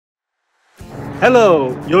Hello,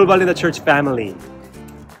 Yorbalina Church family.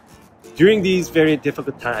 During these very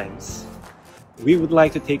difficult times, we would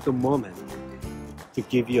like to take a moment to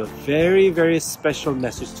give you a very, very special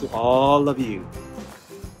message to all of you.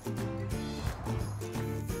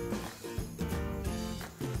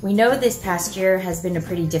 We know this past year has been a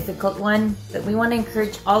pretty difficult one, but we want to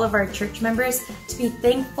encourage all of our church members to be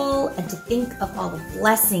thankful and to think of all the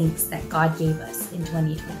blessings that God gave us in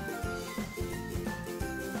 2020.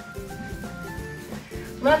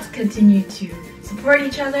 Let's continue to support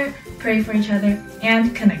each other, pray for each other,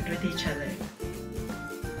 and connect with each other.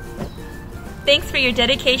 Thanks for your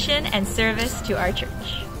dedication and service to our church.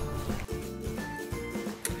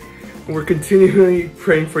 We're continually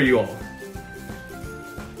praying for you all.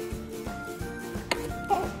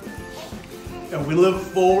 And we look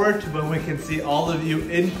forward to when we can see all of you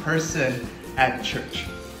in person at church.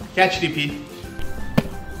 Catch you, DP.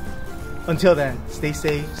 Until then, stay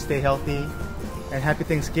safe, stay healthy, and happy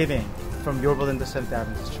Thanksgiving from Yorba Linda Seventh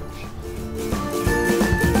Adventist Church.